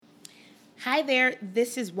Hi there,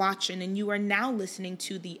 this is Watchin, and you are now listening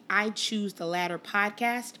to the I Choose the Latter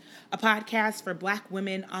podcast, a podcast for Black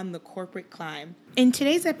women on the corporate climb. In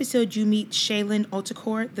today's episode, you meet Shaylin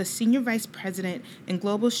Otakor, the Senior Vice President and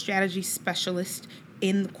Global Strategy Specialist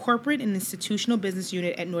in the Corporate and Institutional Business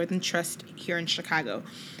Unit at Northern Trust here in Chicago.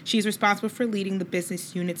 She is responsible for leading the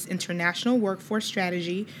business unit's international workforce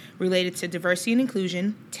strategy related to diversity and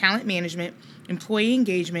inclusion, talent management, employee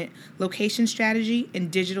engagement, location strategy, and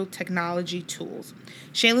digital technology tools.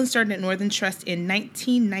 Shaylin started at Northern Trust in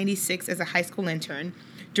 1996 as a high school intern.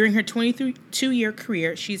 During her 22-year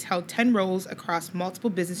career, she's held 10 roles across multiple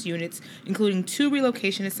business units, including 2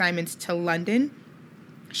 relocation assignments to London.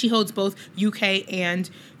 She holds both UK and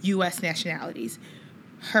US nationalities.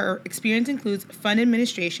 Her experience includes fund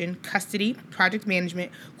administration, custody, project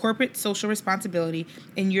management, corporate social responsibility,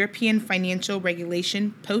 and European financial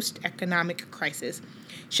regulation post-economic crisis.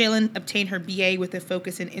 Shaylin obtained her BA with a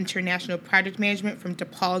focus in international project management from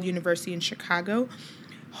DePaul University in Chicago,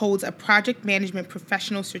 holds a project management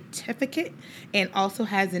professional certificate, and also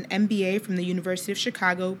has an MBA from the University of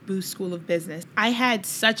Chicago Booth School of Business. I had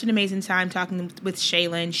such an amazing time talking with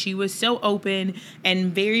Shaylin. She was so open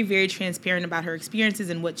and very, very transparent about her experiences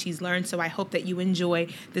and what she's learned, so I hope that you enjoy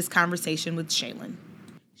this conversation with Shaylin.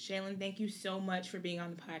 Shaylin, thank you so much for being on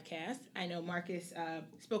the podcast. I know Marcus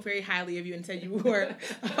spoke very highly of you and said you were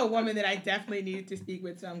a woman that I definitely needed to speak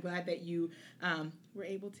with, so I'm glad that you were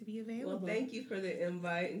able to be available. Well, thank you for the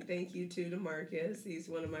invite, and thank you, too, to Marcus. He's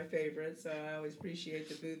one of my favorites, so I always appreciate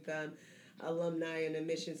the Booth alumni and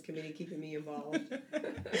admissions committee keeping me involved.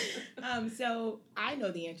 So I know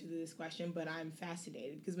the answer to this question, but I'm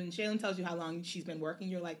fascinated because when Shaylin tells you how long she's been working,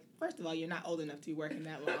 you're like, first of all, you're not old enough to be working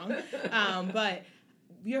that long. But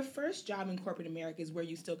your first job in corporate America is where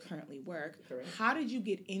you still currently work. Correct. How did you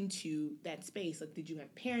get into that space? Like, did you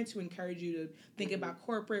have parents who encouraged you to think about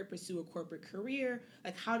corporate, pursue a corporate career?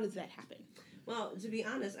 Like, how does that happen? Well, to be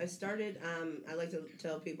honest, I started, I like to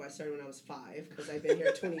tell people I started when I was 5 because I've been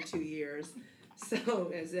here 22 years.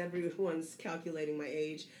 So, as everyone's calculating my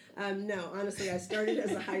age. No, honestly, I started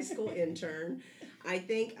as a high school intern. I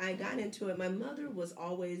think I got into it. My mother was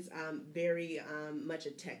always very much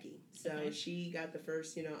a techie. So She got the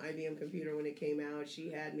first, IBM computer when it came out. She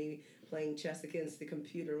had me playing chess against the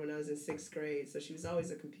computer when I was in 6th grade. So she was always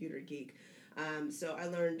a computer geek. So I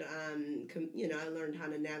learned, I learned how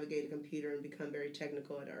to navigate a computer and become very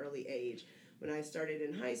technical at an early age. When I started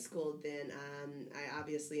in high school, then I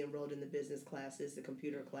obviously enrolled in the business classes, the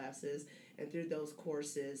computer classes, and through those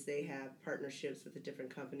courses, they have partnerships with the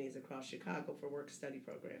different companies across Chicago for work-study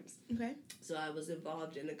programs. Okay. So I was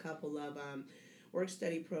involved in a couple of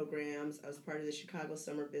work-study programs. I was part of the Chicago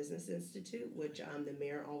Summer Business Institute, which the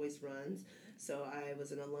mayor always runs. So I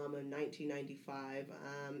was an alum in 1995,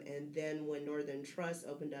 and then when Northern Trust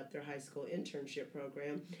opened up their high school internship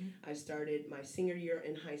program, I started my senior year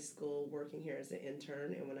in high school working here as an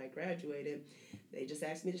intern, and when I graduated, they just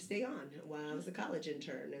asked me to stay on while I was a college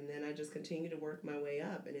intern, and then I just continued to work my way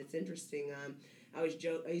up, and it's interesting. I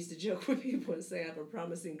used to joke with people and say I have a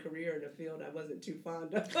promising career in a field I wasn't too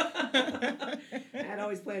fond of. I had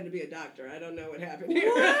always planned to be a doctor. I don't know what happened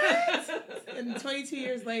here. What? And 22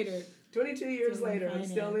 years later. 22 years later, I'm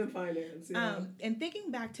still in finance. And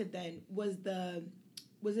thinking back to then, was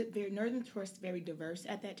it Northern Trust very diverse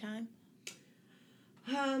at that time?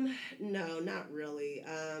 No, not really.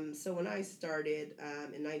 So when I started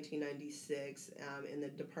in 1996 in the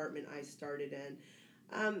department I started in,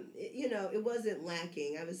 it wasn't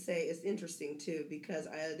lacking. I would say it's interesting, too, because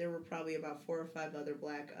there were probably about 4 or 5 other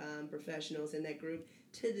Black professionals in that group.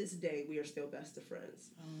 To this day, we are still best of friends.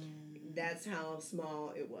 That's how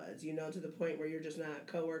small it was, to the point where you're just not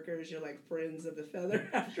coworkers. You're like friends of the feather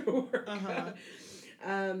after work.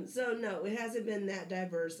 So, no, it hasn't been that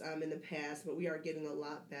diverse in the past, but we are getting a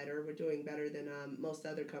lot better. We're doing better than most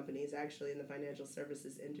other companies, actually, in the financial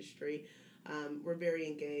services industry. We're very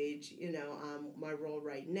engaged. My role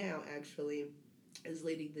right now, actually, is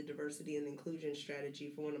leading the diversity and inclusion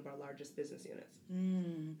strategy for one of our largest business units.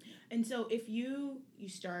 And so if you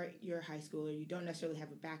start your high school or you don't necessarily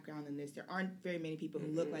have a background in this, there aren't very many people who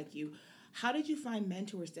look like you. How did you find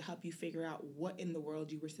mentors to help you figure out what in the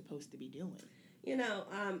world you were supposed to be doing?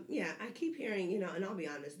 I keep hearing, and I'll be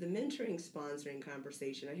honest, the mentoring, sponsoring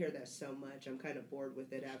conversation, I hear that so much. I'm kind of bored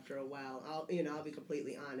with it after a while. I'll be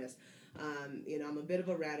completely honest. I'm a bit of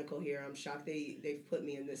a radical here. I'm shocked they've put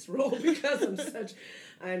me in this role because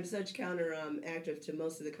I'm such counteractive to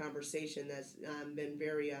most of the conversation that's been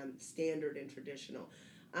very standard and traditional.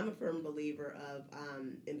 I'm a firm believer of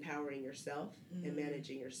empowering yourself and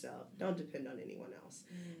managing yourself. Don't depend on anyone else.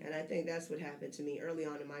 And I think that's what happened to me early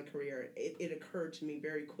on in my career. It occurred to me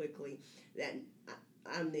very quickly that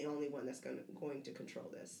I'm the only one that's going to control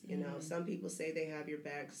this. You know, some people say they have your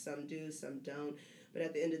back, some do, some don't. But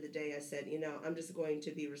at the end of the day, I said, you know, I'm just going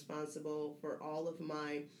to be responsible for all of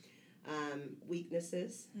my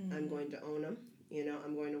weaknesses. I'm going to own them. You know,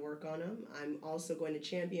 I'm going to work on them. I'm also going to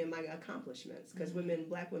champion my accomplishments because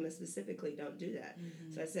Black women specifically, don't do that.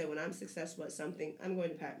 So I said, when I'm successful at something, I'm going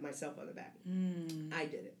to pat myself on the back. I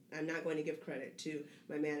did it. I'm not going to give credit to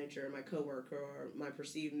my manager, or my coworker, or my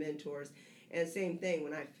perceived mentors. And same thing,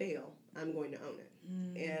 when I fail, I'm going to own it.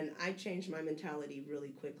 And I changed my mentality really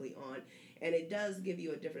quickly on. And it does give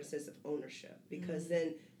you a different sense of ownership because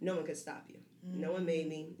then no one can stop you. No one made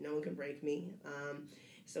me. No one can break me.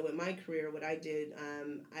 So in my career, what I did,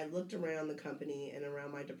 I looked around the company and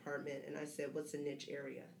around my department, and I said, what's a niche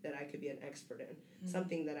area that I could be an expert in,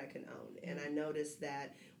 something that I can own? And I noticed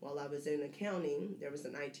that while I was in accounting, there was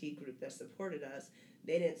an IT group that supported us.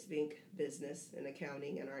 They didn't speak business and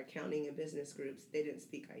accounting, and our accounting and business groups, they didn't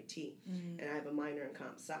speak IT. And I have a minor in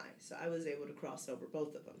comp sci, so I was able to cross over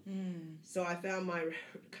both of them. So I found my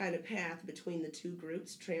kind of path between the two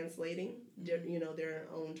groups, translating their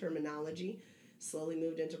own terminology. Slowly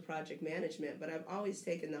moved into project management, but I've always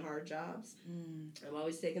taken the hard jobs. I've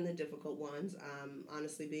always taken the difficult ones.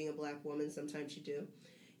 Honestly, being a Black woman, sometimes you do.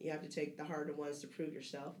 You have to take the harder ones to prove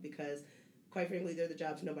yourself because, quite frankly, they're the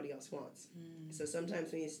jobs nobody else wants. So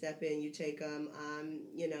sometimes when you step in, you take them,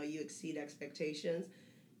 you exceed expectations.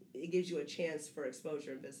 It gives you a chance for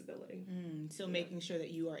exposure and visibility. So making sure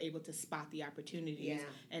that you are able to spot the opportunities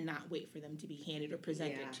and not wait for them to be handed or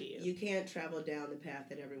presented to you. You can't travel down the path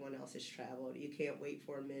that everyone else has traveled. You can't wait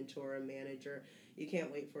for a mentor, a manager. You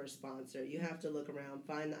can't wait for a sponsor. You have to look around,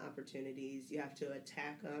 find the opportunities. You have to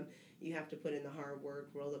attack them. You have to put in the hard work,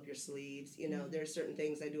 roll up your sleeves. You know, there are certain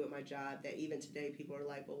things I do at my job that even today people are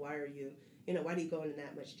like, well, why do you go into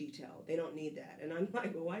that much detail? They don't need that. And I'm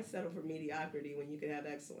like, well, why settle for mediocrity when you can have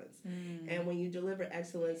excellence? And when you deliver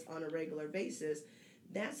excellence on a regular basis,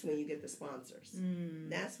 that's when you get the sponsors.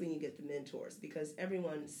 That's when you get the mentors because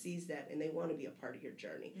everyone sees that and they want to be a part of your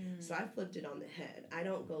journey. So I flipped it on the head. I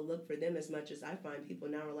don't go look for them as much as I find people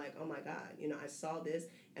now are like, oh my God, I saw this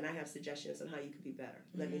and I have suggestions on how you could be better.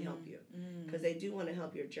 Let me help you. Because they do want to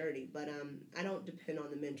help your journey. But I don't depend on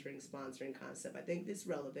the mentoring, sponsoring concept. I think it's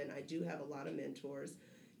relevant. I do have a lot of mentors.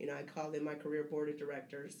 I call them my career board of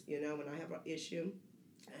directors. When I have an issue,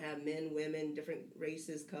 I have men, women, different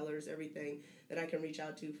races, colors, everything that I can reach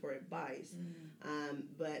out to for advice.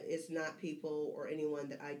 But it's not people or anyone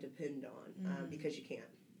that I depend on because you can't.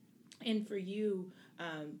 And for you,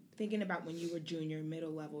 thinking about when you were junior,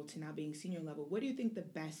 middle level to now being senior level, what do you think the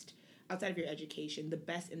best, outside of your education, the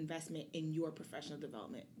best investment in your professional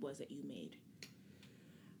development was that you made?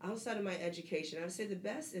 Outside of my education, I would say the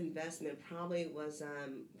best investment probably was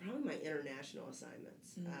my international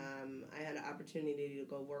assignments. I had an opportunity to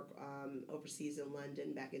go work overseas in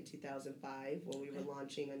London back in 2005 when we were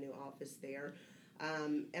launching a new office there.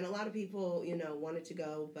 And a lot of people, wanted to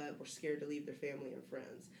go but were scared to leave their family and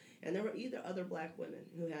friends. And there were either other Black women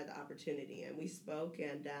who had the opportunity, and we spoke,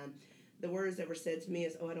 and the words that were said to me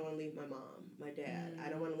is, I don't want to leave my mom, my dad. I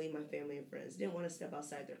don't want to leave my family and friends. Didn't want to step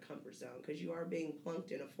outside their comfort zone because you are being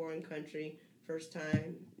plunked in a foreign country, first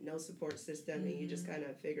time, no support system, and you just kind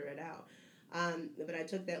of figure it out. But I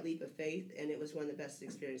took that leap of faith, and it was one of the best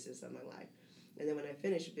experiences of my life. And then when I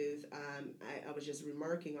finished Booth, I was just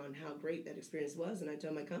remarking on how great that experience was, and I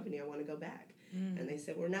told my company I want to go back. And they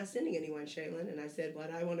said, we're not sending anyone, Shaylin. And I said, but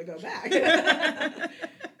I want to go back.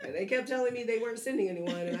 And they kept telling me they weren't sending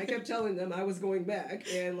anyone, and I kept telling them I was going back.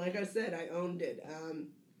 And like I said, I owned it.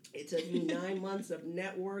 It took me 9 months of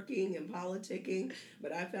networking and politicking,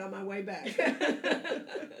 but I found my way back.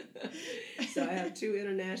 So I have 2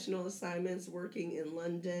 international assignments working in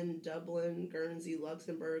London, Dublin, Guernsey,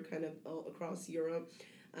 Luxembourg, kind of across Europe.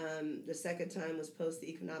 The second time was post the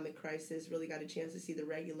economic crisis, really got a chance to see the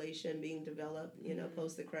regulation being developed,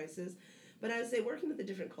 post the crisis. But I would say working with the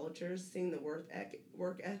different cultures, seeing the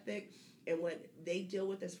work ethic and what they deal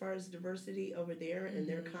with as far as diversity over there and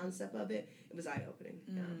their concept of it, it was eye-opening.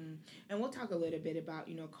 Yeah. And we'll talk a little bit about,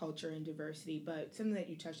 culture and diversity, but something that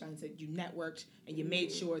you touched on is that you networked and you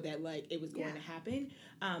made sure that, it was going to happen.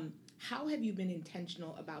 How have you been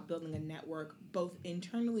intentional about building a network, both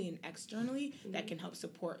internally and externally, that can help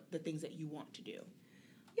support the things that you want to do?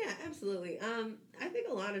 Yeah, absolutely. I think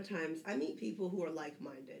a lot of times I meet people who are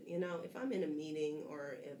like-minded. You know, if I'm in a meeting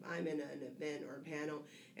or if I'm in an event or a panel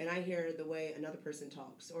and I hear the way another person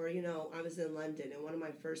talks, or I was in London and one of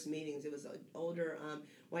my first meetings, it was an older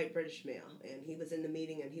white British male, and he was in the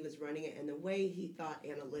meeting and he was running it, and the way he thought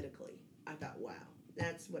analytically, I thought, wow.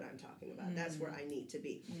 That's what I'm talking about. That's where I need to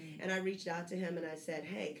be. And I reached out to him and I said,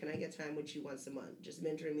 hey, can I get time with you once a month? Just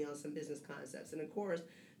mentoring me on some business concepts. And of course,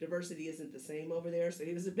 diversity isn't the same over there, so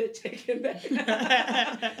he was a bit taken back.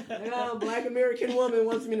 Like, Black American woman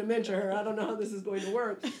wants me to mentor her. I don't know how this is going to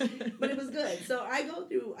work. But it was good. So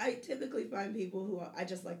I typically find people who I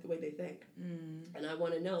just like the way they think. And I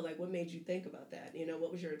want to know, like, what made you think about that?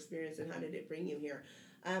 What was your experience and how did it bring you here?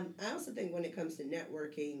 I also think when it comes to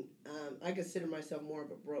networking, I consider myself more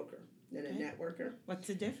of a broker than a networker. What's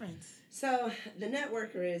the difference? So the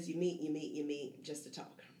networker is you meet just to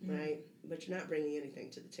talk, right? But you're not bringing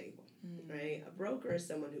anything to the table, right? A broker is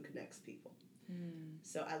someone who connects people.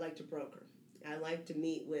 So I like to broker. I like to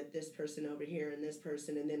meet with this person over here and this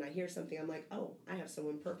person, and then I hear something, I'm like, oh, I have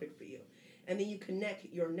someone perfect for you. And then you connect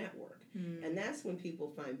your network. And that's when people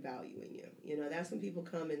find value in you. That's when people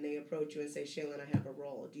come and they approach you and say, Shaylin, I have a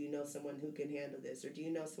role. Do you know someone who can handle this? Or do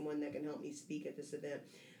you know someone that can help me speak at this event?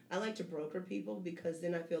 I like to broker people because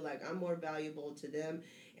then I feel like I'm more valuable to them,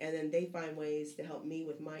 and then they find ways to help me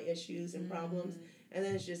with my issues and problems. And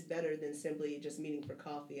then it's just better than simply just meeting for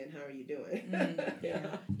coffee and how are you doing?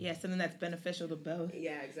 Yeah, something that's beneficial to both.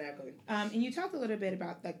 Yeah, exactly. And you talked a little bit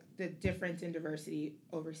about the difference in diversity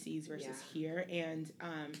overseas versus here, and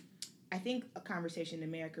I think a conversation in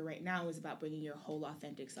America right now is about bringing your whole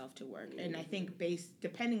authentic self to work. And I think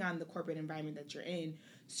depending on the corporate environment that you're in,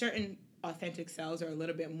 certain authentic selves are a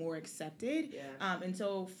little bit more accepted. Yeah. And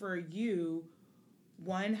so for you,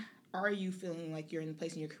 one, are you feeling like you're in a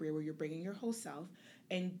place in your career where you're bringing your whole self?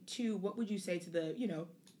 And two, what would you say to the,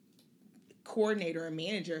 coordinator or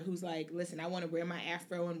manager who's like, listen, I want to wear my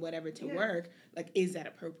afro and whatever to work? Like, is that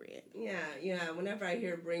appropriate? Yeah. Whenever I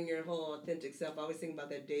hear bring your whole authentic self, I always think about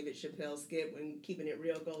that David Chappelle skit when keeping it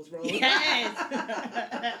real goes wrong. Yes.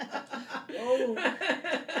 Oh,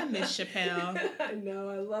 I miss Chappelle. I know,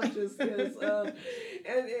 I love this skit.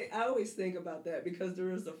 I always think about that because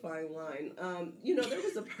there is a fine line.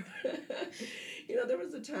 There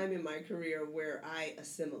was a time in my career where I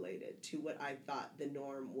assimilated to what I thought the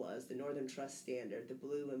norm was, the Northern Trust standard, the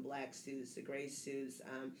blue and black suits, the gray suits,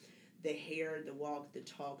 the hair, the walk, the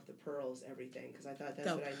talk, the pearls, everything, because I thought that's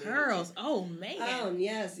what I needed. The pearls, oh man.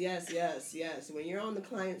 Yes. When you're on the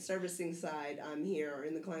client servicing side, here, or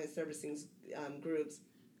in the client servicing groups,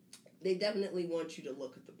 they definitely want you to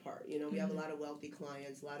look at the part. We have a lot of wealthy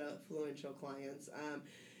clients, a lot of influential clients.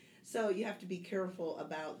 So you have to be careful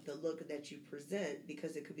about the look that you present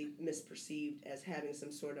because it could be misperceived as having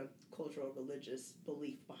some sort of cultural religious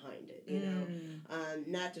belief behind it.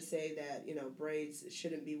 Not to say that braids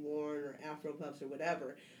shouldn't be worn or Afro puffs or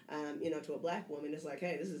whatever. To a black woman, it's like,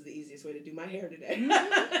 hey, this is the easiest way to do my hair today.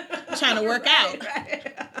 Trying to work out.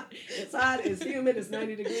 Right. It's hot, it's humid, it's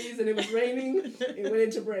 90 degrees, and it was raining. It went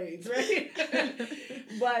into braids, right?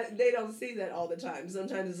 But they don't see that all the time.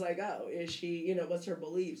 Sometimes it's like, oh, is she, what's her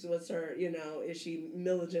beliefs? What's her, is she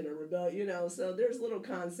militant or rebellious? So there's little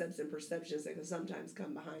concepts and perceptions that can sometimes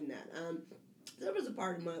come behind that. There was a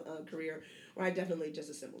part of my career where I definitely just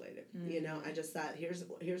assimilated. I just thought,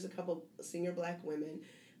 here's a couple senior black women.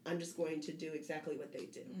 I'm just going to do exactly what they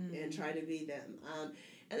do and try to be them.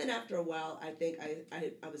 And then after a while, I think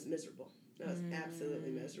I was miserable. I was absolutely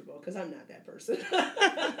miserable because I'm not that person.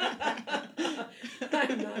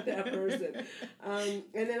 I'm not that person.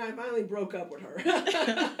 And then I finally broke up with her.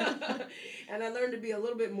 And I learned to be a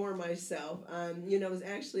little bit more myself. It was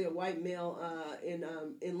actually a white male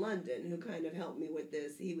in London who kind of helped me with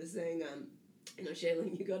this. He was saying,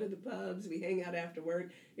 Shaylin, you go to the pubs, we hang out after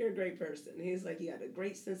work, you're a great person. He's like, you have a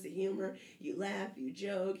great sense of humor, you laugh, you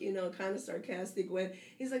joke, kind of sarcastic way.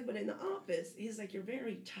 He's like, but in the office, he's like, you're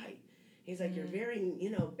very tight. He's like, you're very,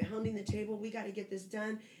 pounding the table, we got to get this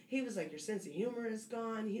done. He was like, your sense of humor is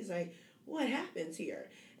gone. He's like, what happens here?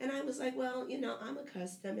 And I was like, well, I'm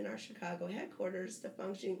accustomed in our Chicago headquarters to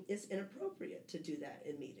function. It's inappropriate to do that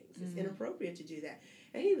in meetings. It's inappropriate to do that.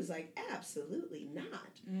 And he was like, absolutely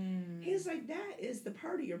not. He's like, that is the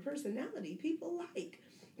part of your personality people like.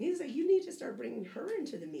 He's like, you need to start bringing her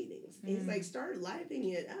into the meetings. He's like, start livening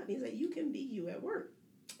it up. He's like, you can be you at work.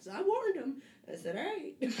 So I warned him. I said, all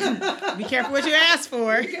right. Be careful what you ask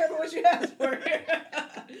for. Be careful what you ask for.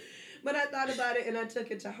 But I thought about it and I took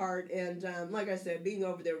it to heart. And like I said, being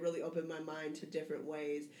over there really opened my mind to different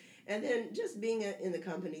ways. And then just being in the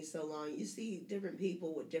company so long, you see different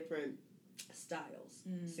people with different styles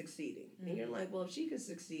succeeding. And you're like, well, if she could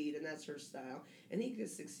succeed and that's her style, and he could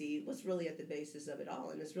succeed, what's really at the basis of it all?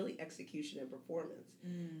 And it's really execution and performance.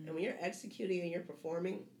 And when you're executing and you're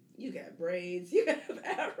performing, you got braids, you have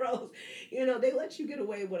afros. You know, they let you get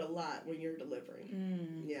away with a lot when you're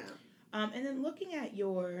delivering. Yeah. And then looking at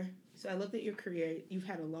so I looked at your career. You've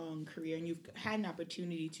had a long career, and you've had an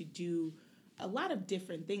opportunity to do a lot of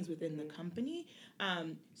different things within the company.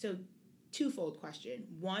 So twofold question.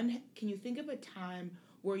 One, can you think of a time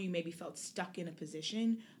where you maybe felt stuck in a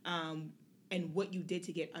position and what you did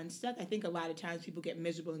to get unstuck? I think a lot of times people get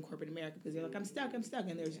miserable in corporate America because they're like, I'm stuck,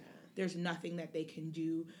 and there's nothing that they can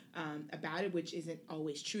do about it, which isn't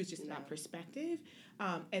always true. It's just about perspective.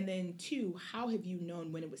 And then two, how have you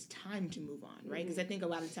known when it was time to move on, right? Because I think a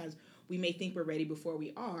lot of times we may think we're ready before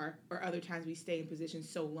we are, or other times we stay in positions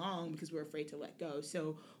so long because we're afraid to let go.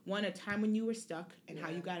 So one, a time when you were stuck and how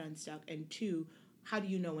you got unstuck, and two, how do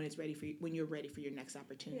you know when it's ready for you, when you're ready for your next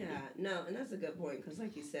opportunity? Yeah, no, and that's a good point because,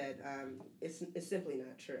 like you said, it's simply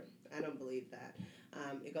not true. I don't believe that.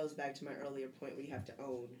 It goes back to my earlier point where you have to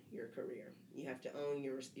own your career. You have to own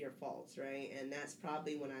your faults, right? And that's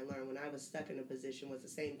probably when I learned, when I was stuck in a position, was the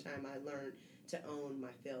same time I learned to own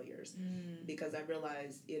my failures. Because I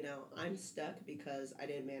realized, you know, I'm stuck because I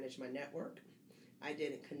didn't manage my network. I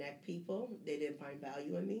didn't connect people. They didn't find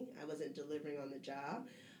value in me. I wasn't delivering on the job.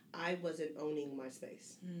 I wasn't owning my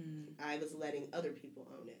space. I was letting other people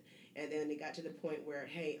own it. And then it got to the point where,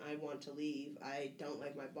 hey, I want to leave. I don't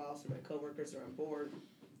like my boss or my coworkers are on board,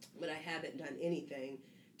 but I haven't done anything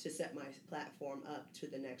to set my platform up to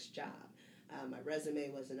the next job. My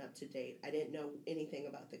resume wasn't up to date. I didn't know anything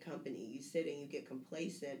about the company. You sit and you get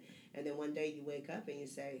complacent, and then one day you wake up and you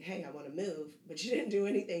say, hey, I want to move, but you didn't do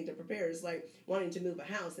anything to prepare. It's like wanting to move a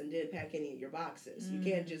house and didn't pack any of your boxes. You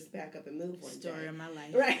can't just pack up and move one Story day. of my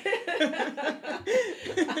life. Right.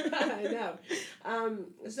 I know.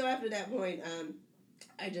 So after that point,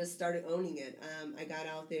 I just started owning it. I got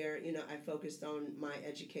out there, you know, I focused on my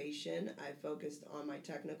education. I focused on my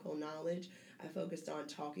technical knowledge. I focused on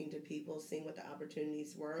talking to people, seeing what the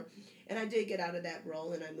opportunities were. And I did get out of that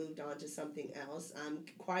role and I moved on to something else.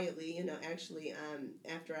 Quietly, you know, actually,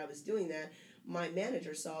 after I was doing that, my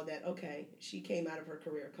manager saw that, okay, she came out of her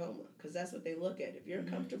career coma. Because that's what they look at. If you're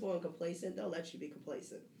comfortable and complacent, they'll let you be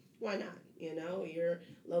complacent. Why not? You know, you're a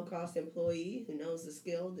low-cost employee who knows the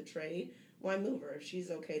skill, the trade. Why move her if she's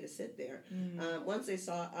okay to sit there? Once they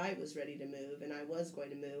saw I was ready to move and I was going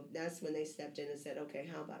to move, that's when they stepped in and said, okay,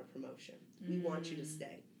 how about a promotion? We want you to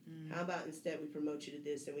stay. How about instead we promote you to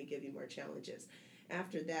this and we give you more challenges?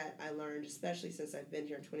 After that, I learned, especially since I've been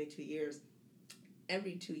here 22 years,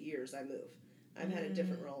 every 2 years I move. I've had a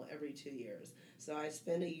different role every 2 years. So I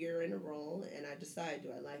spend a year in a role and I decide, do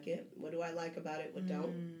I like it? What do I like about it? What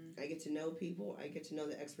don't? I get to know people. I get to know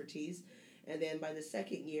the expertise. And then by the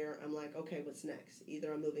second year, I'm like, okay, what's next?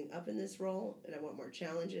 Either I'm moving up in this role and I want more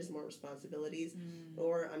challenges, more responsibilities,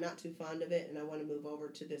 or I'm not too fond of it and I want to move over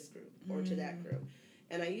to this group or to that group.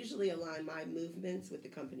 And I usually align my movements with the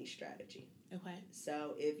company strategy. Okay.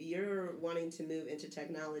 So if you're wanting to move into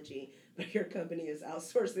technology, but your company is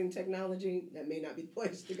outsourcing technology, that may not be the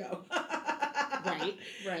place to go.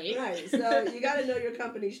 Right. So you got to know your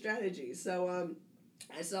company strategy. So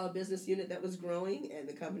I saw a business unit that was growing and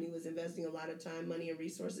the company was investing a lot of time, money, and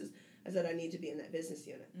resources. I said, I need to be in that business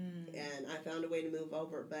unit. And I found a way to move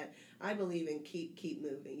over. But I believe in keep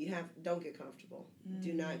moving. Don't get comfortable.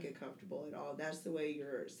 Do not get comfortable at all. That's the way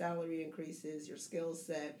your salary increases, your skill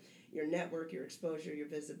set, your network, your exposure, your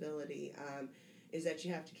visibility, is that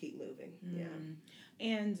you have to keep moving. Yeah.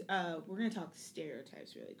 And we're going to talk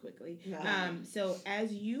stereotypes really quickly. So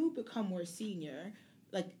as you become more senior,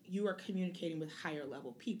 like you are communicating with higher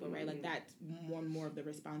level people, right? Like that's more and more of the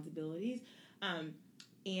responsibilities.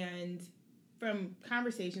 And from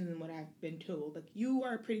conversations and what I've been told, like you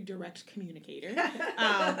are a pretty direct communicator.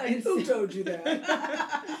 Who told you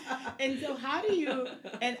that? And so how do you,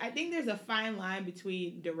 and I think there's a fine line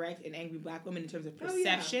between direct and angry Black women in terms of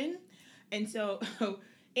perception. And so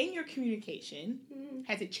in your communication,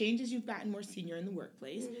 has it changed as you've gotten more senior in the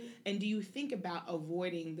workplace? And do you think about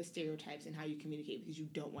avoiding the stereotypes in how you communicate because you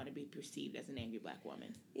don't want to be perceived as an angry Black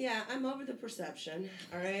woman? Yeah, I'm over the perception,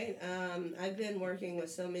 all right? I've been working with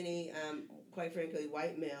so many, quite frankly,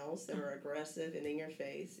 white males that are aggressive and in your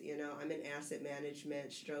face. You know, I'm in asset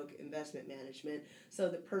management, stroke investment management. So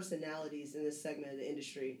the personalities in this segment of the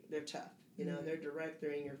industry, they're tough. You know, they're direct,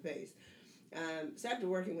 they're in your face. So after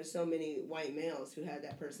working with so many white males who had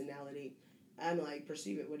that personality, I'm like,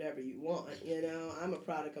 perceive it whatever you want. You know, I'm a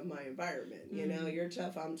product of my environment. You know, you're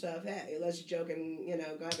tough, I'm tough. Hey, let's joke and, you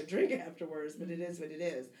know, go have a drink afterwards, but it is what it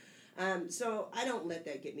is. So I don't let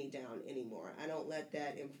that get me down anymore. I don't let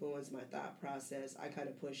that influence my thought process. I kind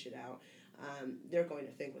of push it out. They're going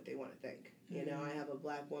to think what they want to think. You know, I have a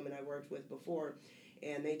black woman I worked with before,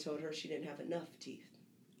 and they told her she didn't have enough teeth.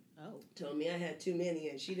 Oh. Told me I had too many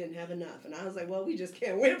and she didn't have enough. And I was like, well, we just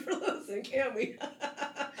can't win for losing, can we?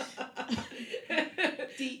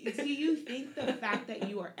 Do you think the fact that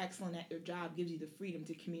you are excellent at your job gives you the freedom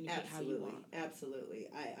to communicate how you want? Absolutely.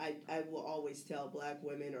 I will always tell black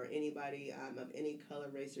women or anybody of any color,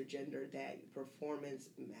 race, or gender that performance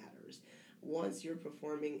matters. Once you're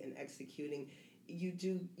performing and executing, you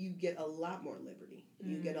get a lot more liberty.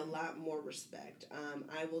 You get a lot more respect.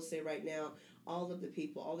 I will say right now, all of the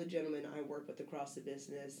people, all the gentlemen I work with across the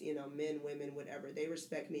business, you know, men, women, whatever, they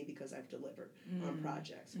respect me because I've delivered on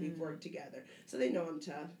projects. We've worked together. So they know I'm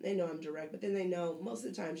tough. They know I'm direct. But then they know most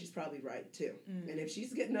of the time she's probably right, too. And if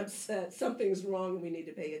she's getting upset, something's wrong and we need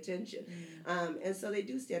to pay attention. And so they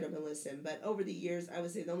do stand up and listen. But over the years, I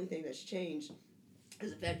would say the only thing that's changed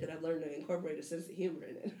is the fact that I've learned to incorporate a sense of humor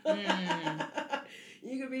in it.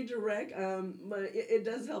 You can be direct, but it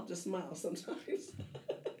does help to smile sometimes.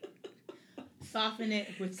 Soften it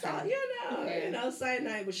with salt.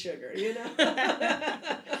 Cyanide with sugar,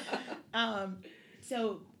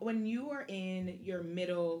 So when you are in your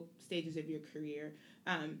middle stages of your career,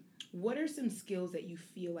 what are some skills that you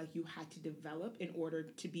feel like you had to develop in order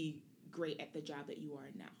to be great at the job that you are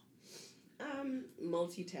in now?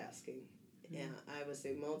 Multitasking. Yeah, I would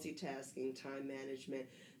say multitasking, time management.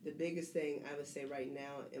 The biggest thing I would say right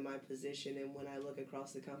now in my position and when I look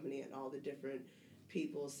across the company at all the different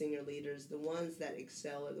people, senior leaders, the ones that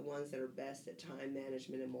excel are the ones that are best at time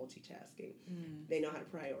management and multitasking. They know how to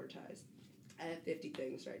prioritize. I have 50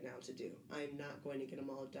 things right now to do. I'm not going to get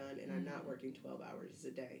them all done, and I'm not working 12 hours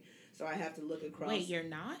a day. So I have to look across. Wait, you're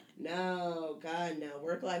not? No, God, no.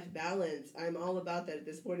 Work-life balance. I'm all about that at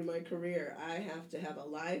this point in my career. I have to have a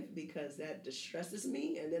life because that distresses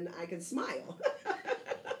me, and then I can smile.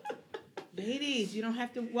 Ladies, you don't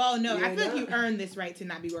have to. Well, no, I feel like you earned this right to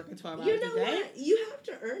not be working 12 hours a day. You know what? You have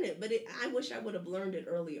to earn it, but I wish I would have learned it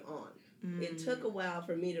early on. It took a while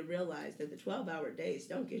for me to realize that the 12-hour days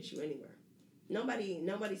don't get you anywhere.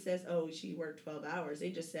 Nobody says, oh, she worked 12 hours. They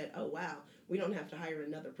just said, oh, wow, we don't have to hire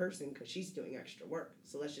another person because she's doing extra work,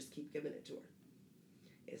 so let's just keep giving it to her.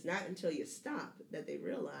 It's not until you stop that they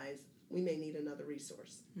realize we may need another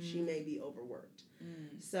resource. She may be overworked.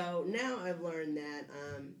 So now I've learned that,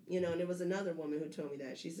 and there was another woman who told me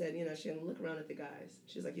that. She said, she had to look around at the guys.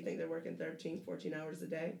 She's like, you think they're working 13, 14 hours a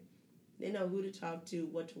day? They know who to talk to,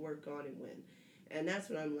 what to work on, and when. And that's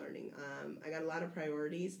what I'm learning. I got a lot of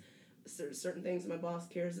priorities. Certain things my boss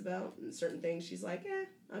cares about, and certain things she's like,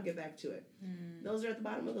 I'll get back to it. Those are at the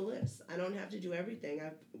bottom of the list. I don't have to do everything.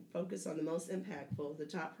 I focus on the most impactful, the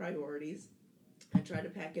top priorities. I try to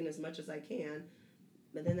pack in as much as I can,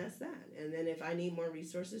 but then that's that. And then if I need more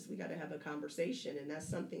resources, we got to have a conversation, and that's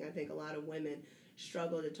something I think a lot of women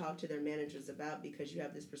struggle to talk to their managers about because you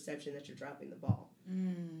have this perception that you're dropping the ball.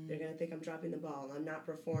 They're going to think I'm dropping the ball, I'm not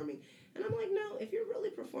performing. And I'm like, no, if you're really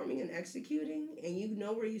performing and executing and you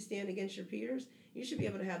know where you stand against your peers, you should be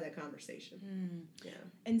able to have that conversation. Yeah.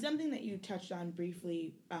 And something that you touched on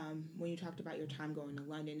briefly when you talked about your time going to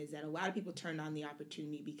London is that a lot of people turned on the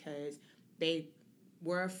opportunity because they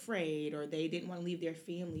were afraid or they didn't want to leave their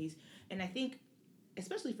families. And I think,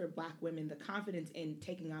 especially for Black women, the confidence in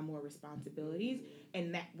taking on more responsibilities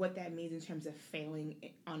and that what that means in terms of failing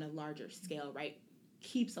on a larger scale, right,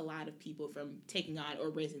 keeps a lot of people from taking on or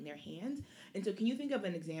raising their hands. And so can you think of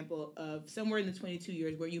an example of somewhere in the 22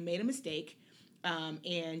 years where you made a mistake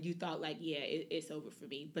and you thought like, it's over for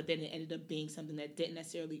me, but then it ended up being something that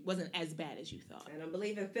wasn't as bad as you thought? I don't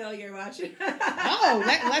believe in failure, watching.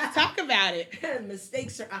 Let's talk about it.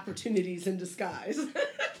 Mistakes are opportunities in disguise.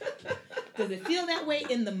 Does it feel that way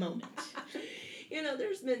in the moment?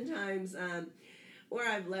 There's been times where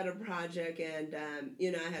I've led a project and,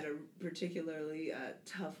 I had a particularly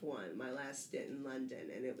tough one, my last stint in London,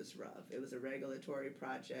 and it was rough. It was a regulatory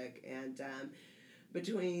project, and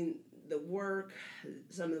between the work,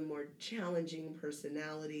 some of the more challenging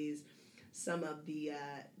personalities, some of the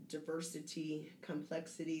diversity,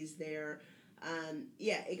 complexities there,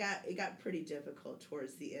 it got pretty difficult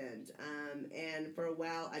towards the end. And for a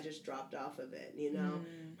while, I just dropped off of it,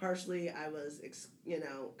 Partially, I was,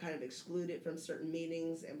 kind of excluded from certain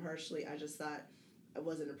meetings, and partially, I just thought I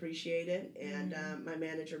wasn't appreciated. And my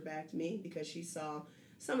manager backed me because she saw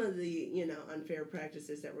some of the, unfair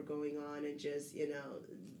practices that were going on and just,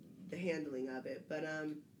 the handling of it. But,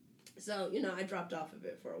 I dropped off of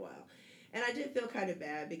it for a while. And I did feel kind of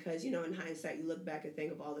bad because, you know, in hindsight, you look back and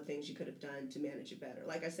think of all the things you could have done to manage it better.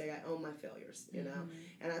 Like I say, I own my failures, you know,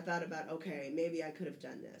 and I thought about, okay, maybe I could have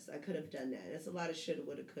done this. I could have done that. It's a lot of shoulda,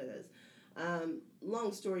 woulda, couldas.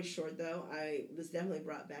 Long story short, though, I was definitely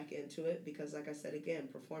brought back into it because, like I said, again,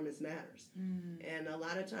 performance matters. And a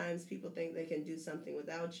lot of times people think they can do something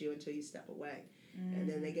without you until you step away. And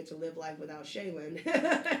then they get to live life without Shaylin.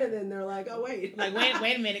 And then they're like, oh, wait. Like,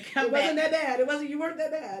 wait a minute. Come it back. wasn't that bad. You weren't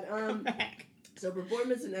that bad. Come back. So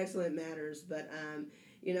performance and excellence matters. But,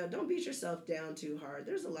 you know, don't beat yourself down too hard.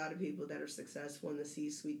 There's a lot of people that are successful in the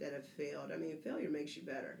C-suite that have failed. I mean, failure makes you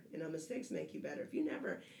better. You know, mistakes make you better. If you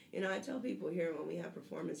never, you know, I tell people here when we have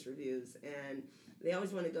performance reviews, and they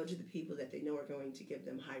always want to go to the people that they know are going to give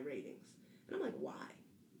them high ratings. And I'm like, why?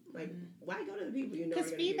 Like, why go to the people you know?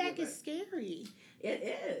 Because feedback is scary. It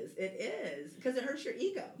is. Because it hurts your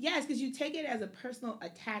ego. Yes, because you take it as a personal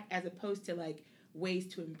attack as opposed to, like,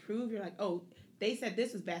 ways to improve. You're like, oh, they said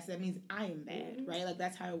this was bad, so that means I am bad, right? Like,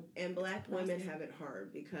 that's how... And black women have it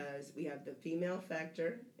hard because we have the female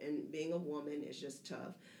factor, and being a woman is just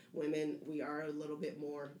tough. Women, we are a little bit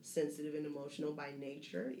more sensitive and emotional by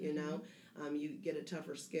nature, you know? You get a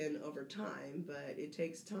tougher skin over time, but it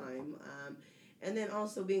takes time. And then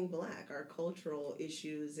also being black, our cultural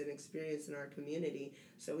issues and experience in our community.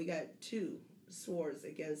 So we got two swords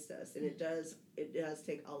against us, and it does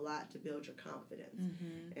take a lot to build your confidence.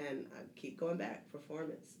 And I keep going back: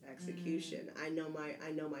 performance, execution. I know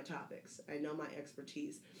my topics. I know my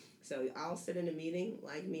expertise. So I'll sit in a meeting,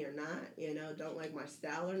 like me or not, you know, don't like my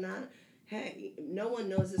style or not. Hey, no one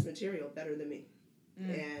knows this material better than me.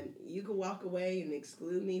 And you can walk away and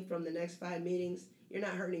exclude me from the next 5 meetings. You're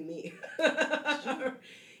not hurting me. Sure.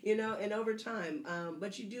 You know, and over time,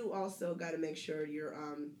 but you do also got to make sure your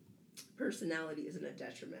personality isn't a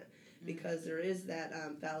detriment, because there is that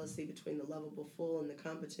fallacy between the lovable fool and the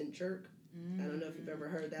competent jerk. I don't know if you've ever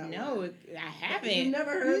heard that one. No, I haven't. You've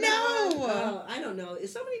never heard that one? No. I don't know.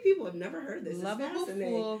 So many people have never heard this. Lovable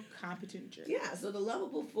fool, competent jerk. Yeah, so the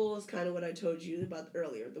lovable fool is kind of what I told you about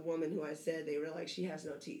earlier. The woman who I said they were like, she has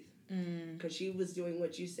no teeth. Because she was doing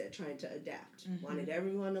what you said, trying to adapt. Wanted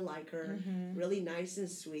everyone to like her, really nice and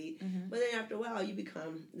sweet. But then after a while, you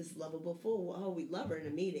become this lovable fool. Oh, we love her in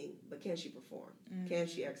a meeting, but can she perform? Can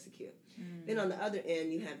she execute? Then on the other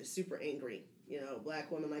end, you have the super angry, you know, black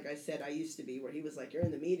woman, like I said, I used to be, where he was like, you're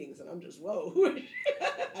in the meetings, and I'm just, whoa.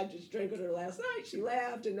 I just drank with her last night. She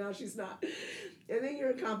laughed, and now she's not. And then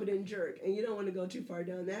you're a competent jerk, and you don't want to go too far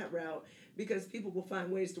down that route, because people will find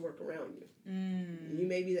ways to work around you. You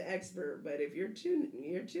may be the expert, but if you're too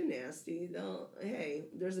nasty, hey,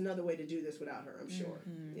 there's another way to do this without her, I'm sure.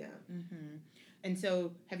 Yeah. And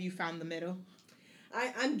so, have you found the middle?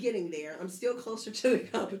 I'm getting there. I'm still closer to the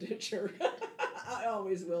competent jerk. I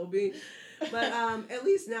always will be. But at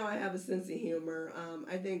least now I have a sense of humor.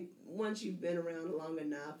 I think once you've been around long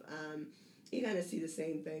enough, you kind of see the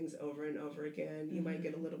same things over and over again. You might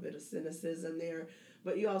get a little bit of cynicism there,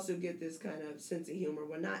 but you also get this kind of sense of humor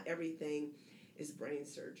where not everything is brain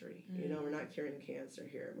surgery. You know, we're not curing cancer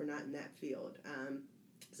here. We're not in that field.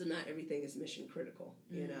 So not everything is mission critical,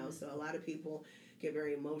 you know. So a lot of people get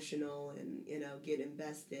very emotional and, you know, get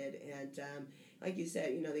invested. And like you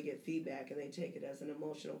said, you know, they get feedback and they take it as an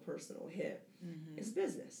emotional, personal hit. It's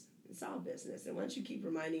business. It's all business. And once you keep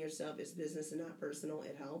reminding yourself it's business and not personal,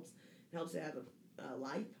 it helps. It helps to have a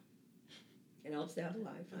life. It helps to have a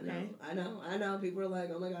life. I know. People are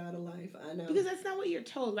like, oh my God, a life. I know. Because that's not what you're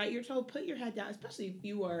told, right? You're told put your head down, especially if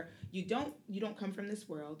you don't come from this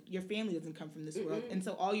world. Your family doesn't come from this world. And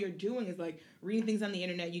so all you're doing is like reading things on the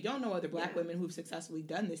internet. You don't know other black women who've successfully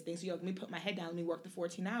done this thing. So you're like, let me put my head down, let me work the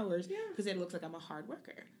 14 hours because it looks like I'm a hard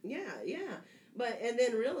worker. Yeah. And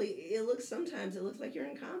then really, sometimes it looks like you're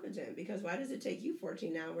incompetent, because why does it take you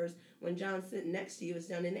 14 hours when John sitting next to you is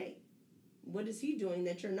done in 8? What is he doing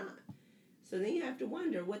that you're not? So then you have to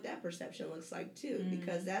wonder what that perception looks like too,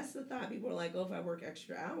 because that's the thought. People are like, oh, if I work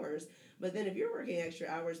extra hours. But then if you're working extra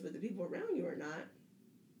hours, but the people around you are not,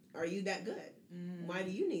 are you that good? Why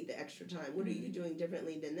do you need the extra time? What are you doing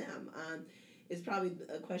differently than them? It's probably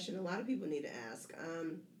a question a lot of people need to ask.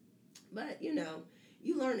 But, you know,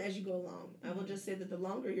 you learn as you go along. I will just say that the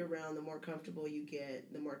longer you're around, the more comfortable you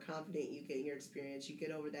get, the more confident you get in your experience. You get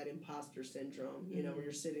over that imposter syndrome, you know, where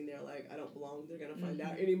you're sitting there like, I don't belong. They're going to find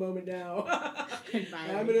out any moment now.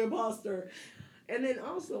 I'm an imposter. And then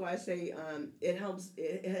also I say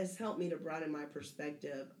it has helped me to broaden my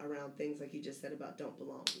perspective around things like you just said about don't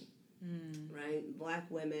belong. Right? Black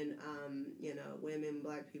women, you know, women,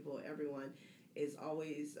 black people, everyone is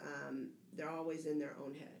always, they're always in their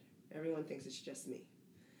own head. Everyone thinks it's just me.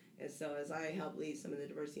 And so as I help lead some of the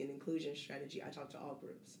diversity and inclusion strategy, I talk to all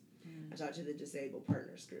groups. I talk to the disabled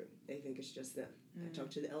partners group. They think it's just them. I talk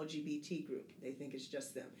to the LGBT group. They think it's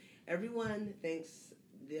just them. Everyone thinks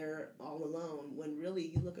they're all alone when really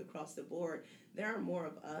you look across the board, there are more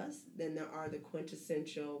of us than there are the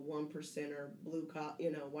quintessential 1%er blue collar,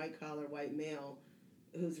 white collar, white male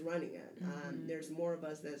who's running it. There's more of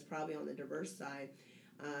us that's probably on the diverse side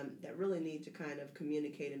that really need to kind of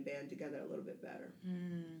communicate and band together a little bit better.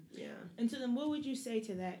 Yeah. And so then what would you say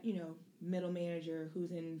to that, middle manager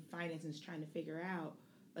who's in finance and is trying to figure out,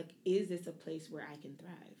 like, is this a place where I can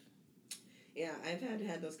thrive? Yeah, I've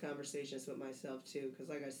had those conversations with myself, too, because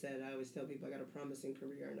like I said, I always tell people I got a promising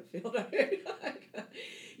career in the field.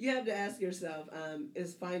 You have to ask yourself,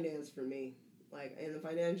 is finance for me? Like, in the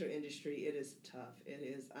financial industry, it is tough. It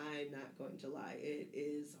is, I'm not going to lie, it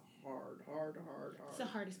is hard. What's the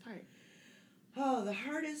hardest part? Oh, the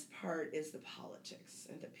hardest part is the politics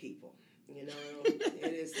and the people.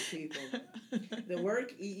 It is the people. The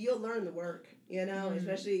work, you'll learn the work,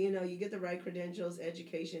 especially, you get the right credentials,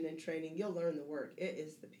 education, and training, you'll learn the work. It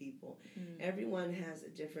is the people. Everyone has a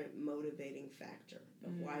different motivating factor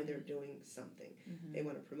of why they're doing something. They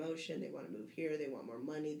want a promotion, they want to move here, they want more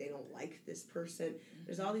money, they don't like this person.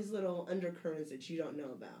 There's all these little undercurrents that you don't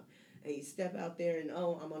know about. And you step out there and,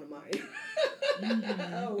 I'm on a mine.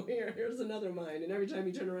 Oh, here's another mine. And every time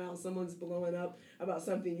you turn around, someone's blowing up about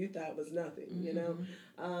something you thought was nothing,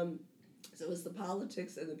 So it's the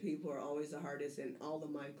politics and the people are always the hardest. And all of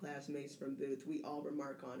my classmates from Booth, we all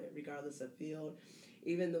remark on it, regardless of field.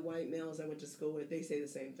 Even the white males I went to school with, they say the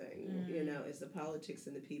same thing. It's the politics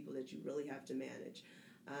and the people that you really have to manage.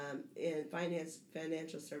 And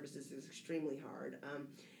financial services is extremely hard.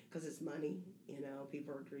 Because it's money,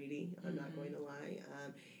 people are greedy, I'm not going to lie,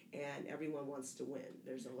 and everyone wants to win.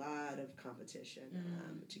 There's a lot of competition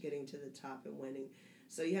to getting to the top and winning.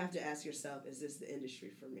 So you have to ask yourself, is this the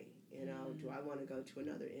industry for me? Do I want to go to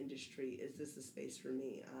another industry? Is this the space for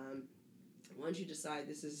me? Once you decide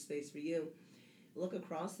this is a space for you, look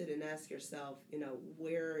across it and ask yourself,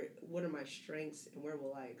 what are my strengths and where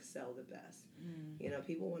will I excel the best?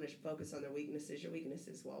 People want to focus on their weaknesses. Your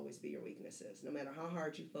weaknesses will always be your weaknesses. No matter how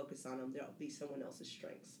hard you focus on them, there'll be someone else's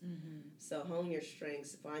strengths. So hone your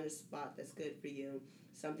strengths, find a spot that's good for you,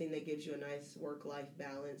 something that gives you a nice work-life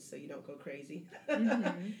balance so you don't go crazy.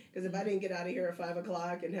 Because if I didn't get out of here at 5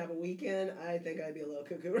 o'clock and have a weekend, I think I'd be a little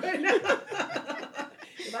cuckoo right now.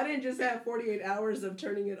 If I didn't just have 48 hours of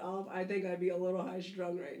turning it off, I think I'd be a little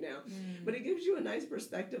high-strung right now. But it gives you a nice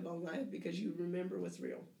perspective on life because you remember what's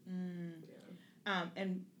real.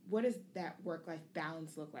 And what does that work-life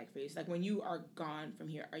balance look like for you? So, like, when you are gone from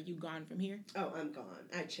here, are you gone from here? Oh, I'm gone.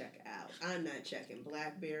 I check out. I'm not checking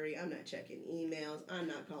BlackBerry. I'm not checking emails. I'm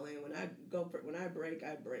not calling. When I break,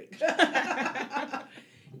 I break.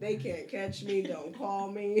 They can't catch me. Don't call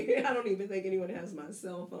me. I don't even think anyone has my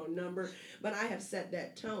cell phone number. But I have set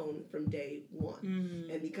that tone from day one.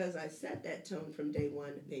 And because I set that tone from day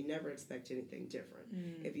one, they never expect anything different.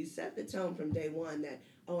 If you set the tone from day one that,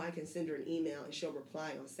 I can send her an email and she'll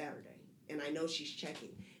reply on Saturday. And I know she's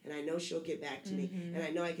checking. And I know she'll get back to me. And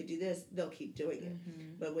I know I could do this. They'll keep doing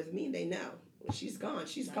it. But with me, they know. When she's gone,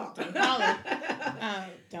 she's gone. Don't call her.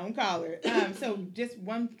 Don't call her. So just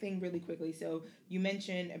one thing really quickly. So you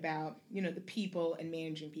mentioned about, the people and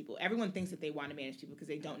managing people. Everyone thinks that they want to manage people because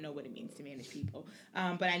they don't know what it means to manage people.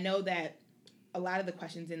 But I know that a lot of the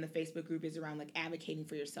questions in the Facebook group is around, like, advocating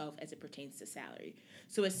for yourself as it pertains to salary.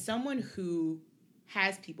 So as someone who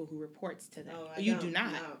has people who reports to them, you do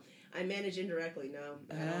not. No. I manage indirectly. No,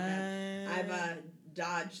 I don't have. I've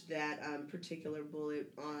dodged that particular bullet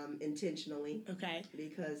intentionally. Okay.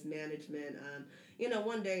 Because management,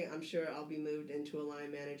 one day I'm sure I'll be moved into a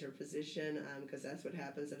line manager position because that's what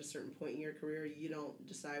happens at a certain point in your career. You don't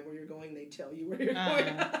decide where you're going; they tell you where you're going.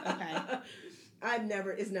 Okay.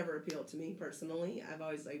 It's never appealed to me personally. I've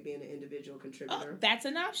always liked being an individual contributor. That's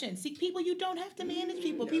an option. See, people, you don't have to manage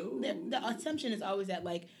people. No. People, the assumption is always that,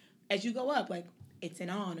 like, as you go up, like, it's an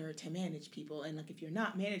honor to manage people, and, like, if you're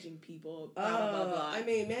not managing people, blah, blah, blah. I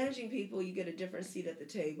mean, managing people, you get a different seat at the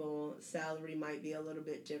table. Salary might be a little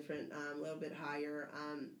bit different, a little bit higher.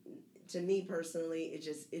 To me personally, it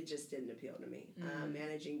just didn't appeal to me.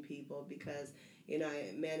 Managing people because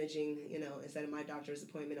managing, instead of my doctor's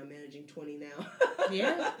appointment, I'm managing 20 now.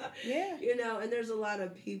 Yeah. And there's a lot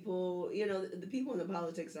of people, the people in the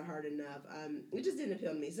politics are hard enough. It just didn't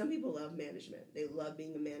appeal to me. Some people love management. They love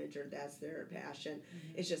being a manager. That's their passion.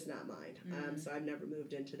 It's just not mine. So I've never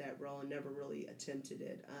moved into that role and never really attempted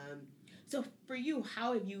it. So for you,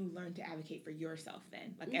 how have you learned to advocate for yourself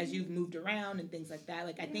then? Like, as you've moved around and things like that?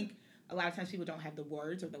 Like, I think a lot of times people don't have the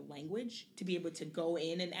words or the language to be able to go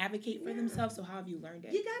in and advocate for themselves. So how have you learned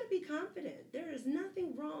it? You got to be confident. There is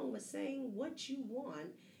nothing wrong with saying what you want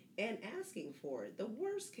and asking for it. The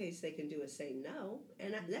worst case they can do is say no,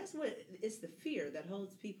 and that's what it's the fear that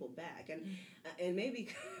holds people back. And maybe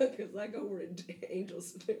because I go where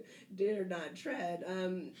angels dare not tread,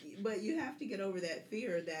 but you have to get over that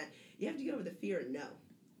fear. That you have to get over the fear of no.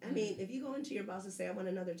 I mean, if you go into your boss and say, "I want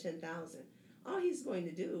another 10,000," all he's going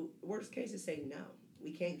to do, worst case, is say no.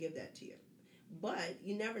 We can't give that to you. But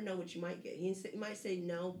you never know what you might get. He might say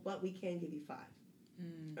no, but we can give you 5.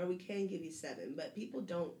 Or we can give you 7, but people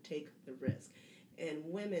don't take the risk. And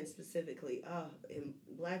women specifically, and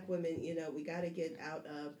black women, we got to get out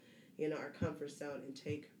of, our comfort zone and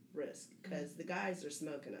take risk, because the guys are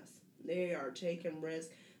smoking us. They are taking risk.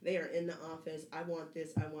 They are in the office. I want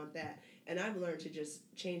this, I want that. And I've learned to just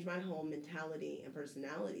change my whole mentality and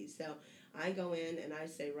personality. So I go in and I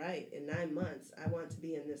say, right, in 9 months, I want to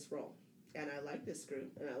be in this role. And I like this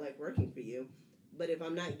group, and I like working for you. But if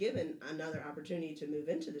I'm not given another opportunity to move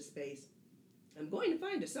into the space, I'm going to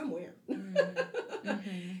find it somewhere.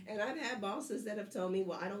 And I've had bosses that have told me,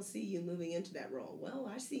 well, I don't see you moving into that role.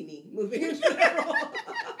 Well, I see me moving into that role.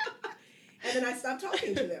 And then I stop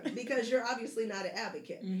talking to them, because you're obviously not an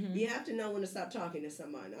advocate. You have to know when to stop talking to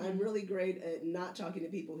someone. I'm really great at not talking to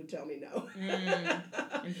people who tell me no.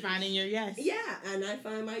 And finding your yes. Yeah, and I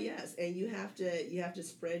find my yes. And you have to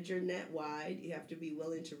spread your net wide. You have to be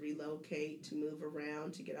willing to relocate, to move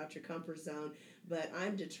around, to get out your comfort zone. But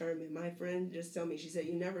I'm determined. My friend just told me, she said,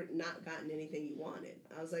 you never not gotten anything you wanted.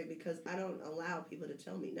 I was like, because I don't allow people to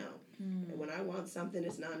tell me no. And when I want something,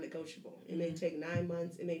 it's non-negotiable. It may take 9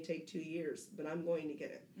 months, it may take 2 years, but I'm going to get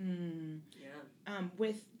it. Yeah.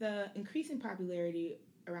 With the increasing popularity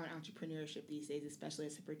around entrepreneurship these days, especially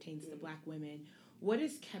as it pertains to Black women, what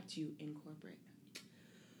has kept you in corporate?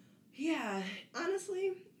 Yeah,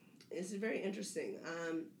 honestly, it's very interesting.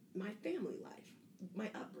 My family life, my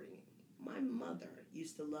upbringing. My mother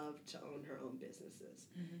used to love to own her own businesses.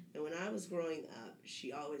 And when I was growing up,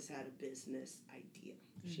 she always had a business idea.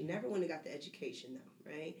 She never went and got the education,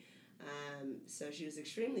 though, right? So she was an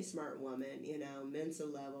extremely smart woman, Mensa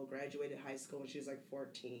level, graduated high school when she was like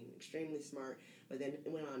 14, extremely smart, but then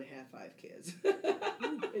went on to have 5 kids.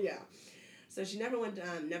 Yeah. So she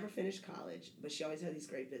never finished college, but she always had these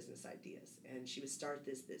great business ideas. And she would start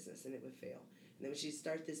this business and it would fail. And then she'd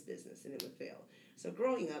start this business and it would fail. So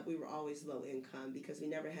growing up, we were always low income because we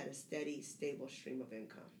never had a steady, stable stream of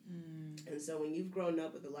income. And so when you've grown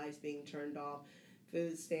up with the lights being turned off,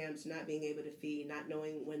 food stamps, not being able to feed, not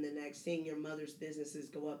knowing when the next, seeing your mother's businesses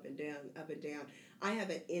go up and down, I have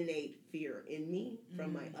an innate fear in me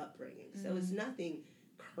from my upbringing. So it's nothing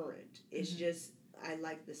current. It's just, I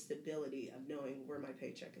like the stability of knowing where my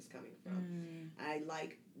paycheck is coming from. I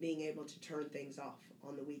like being able to turn things off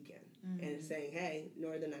on the weekend and saying, hey,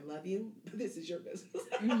 Northern, I love you, but this is your business.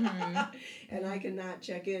 And I cannot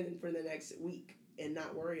check in for the next week and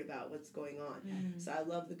not worry about what's going on. So I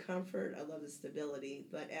love the comfort, I love the stability,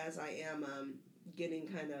 but as I am getting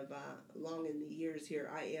kind of long in the years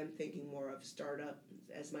here, I am thinking more of startup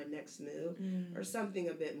as my next move or something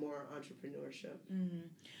a bit more entrepreneurship.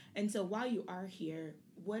 And so while you are here,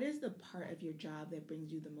 what is the part of your job that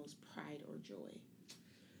brings you the most pride or joy?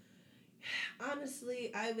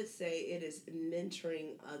 Honestly, I would say it is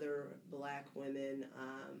mentoring other Black women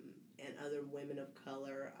and other women of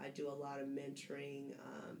color. I do a lot of mentoring.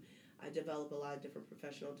 I develop a lot of different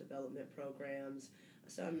professional development programs.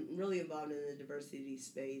 So I'm really involved in the diversity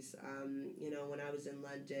space. When I was in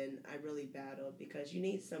London, I really battled because you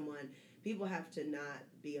need someone, people have to not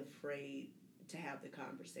be afraid to have the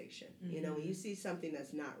conversation. When you see something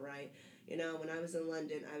that's not right, when I was in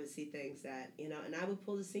London, I would see things that, and I would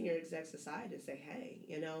pull the senior execs aside and say, hey,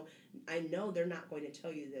 I know they're not going to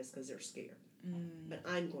tell you this because they're scared, but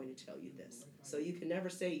I'm going to tell you this. So you can never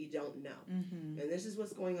say you don't know. And this is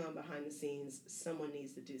what's going on behind the scenes. Someone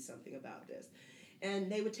needs to do something about this. And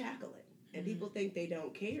they would tackle it. And people think they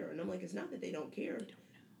don't care. And I'm like, it's not that they don't care.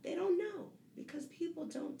 They don't know because people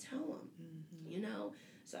don't tell them,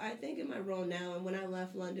 So I think in my role now, and when I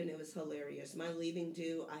left London, it was hilarious. My leaving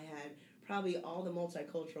due, I had probably all the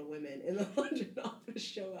multicultural women in the London office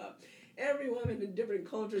show up. Every woman in different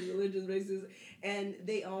cultures, religions, races, and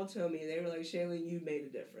they all told me, they were like, Shaylin, you made a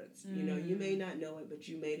difference. You may not know it, but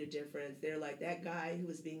you made a difference. They're like, that guy who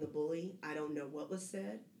was being a bully, I don't know what was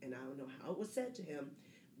said, and I don't know how it was said to him,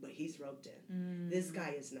 but he's roped in. This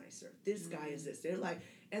guy is nicer. This guy is this. They're like,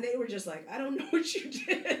 and they were just like, I don't know what you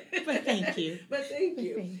did. But thank you. But thank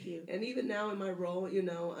you. Thank you. And even now in my role,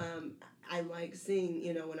 I like seeing,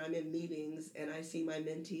 when I'm in meetings and I see my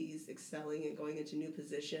mentees excelling and going into new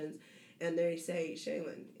positions. and they say,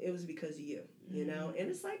 Shaylin, it was because of you, you know? And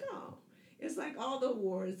it's like, oh, it's like all the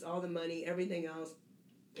awards, all the money, everything else,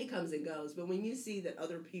 it comes and goes. But when you see that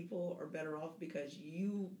other people are better off because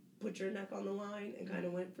you put your neck on the line and kind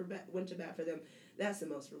of went to bat for them, that's the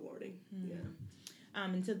most rewarding. Yeah.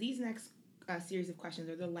 And so these next series of questions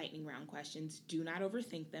are the lightning round questions. Do not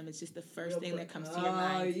overthink them. It's just the first thing that comes to your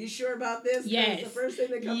mind. Are you sure about this? Yes. It's the first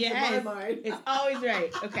thing that comes to my mind. It's always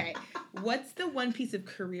right. Okay. What's the one piece of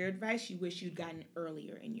career advice you wish you'd gotten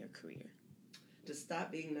earlier in your career? To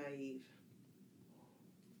stop being naive.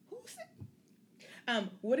 Who said?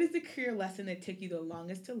 What is the career lesson that took you the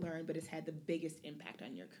longest to learn but has had the biggest impact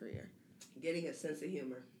on your career? Getting a sense of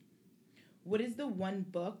humor. What is the one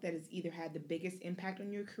book that has either had the biggest impact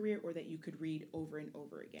on your career or that you could read over and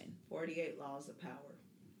over again? 48 Laws of Power.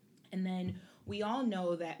 And then we all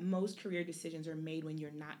know that most career decisions are made when you're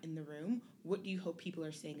not in the room. What do you hope people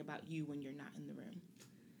are saying about you when you're not in the room?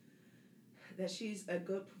 That she's a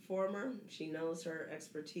good performer. She knows her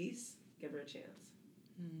expertise. Give her a chance.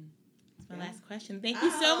 That's my last question. Thank you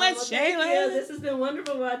so much, Shaylin. This has been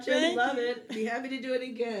wonderful watching. Love it. Be happy to do it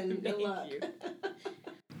again. Good luck.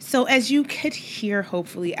 So as you could hear,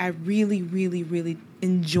 hopefully, I really, really, really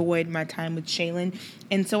enjoyed my time with Shaylin.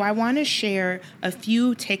 And so I want to share a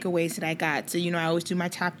few takeaways that I got. So, I always do my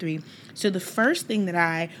top 3. So the first thing that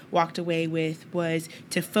I walked away with was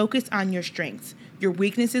to focus on your strengths. Your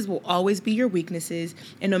weaknesses will always be your weaknesses.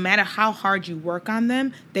 And no matter how hard you work on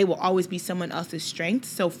them, they will always be someone else's strengths.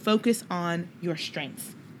 So focus on your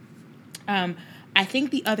strengths. I think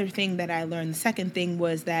the other thing that I learned, the second thing,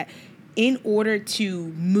 was that in order to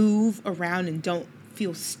move around and don't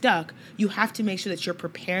feel stuck, you have to make sure that you're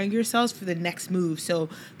preparing yourselves for the next move. So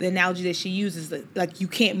the analogy that she uses, that like you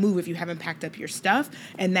can't move if you haven't packed up your stuff,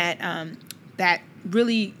 and that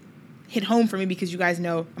really hit home for me because you guys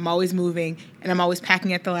know I'm always moving and I'm always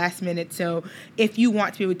packing at the last minute. So if you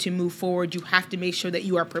want to be able to move forward, you have to make sure that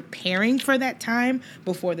you are preparing for that time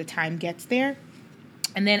before the time gets there.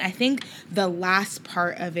 And then I think the last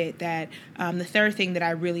part of it, that the third thing that I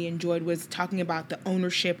really enjoyed, was talking about the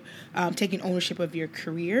ownership, taking ownership of your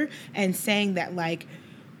career, and saying that, like,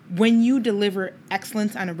 when you deliver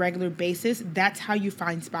excellence on a regular basis, that's how you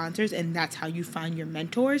find sponsors and that's how you find your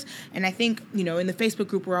mentors. And I think, in the Facebook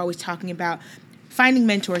group, we're always talking about finding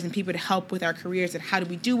mentors and people to help with our careers, and how do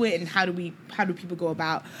we do it, and how do people go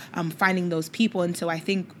about finding those people. And so I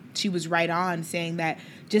think she was right on saying that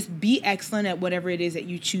just be excellent at whatever it is that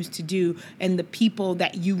you choose to do, and the people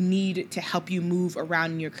that you need to help you move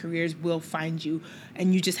around in your careers will find you,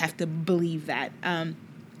 and you just have to believe that.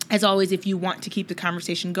 As always, if you want to keep the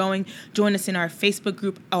conversation going, join us in our Facebook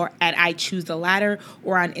group or at I Choose the Ladder,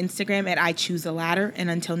 or on Instagram at I Choose the Ladder. And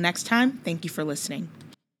until next time, thank you for listening.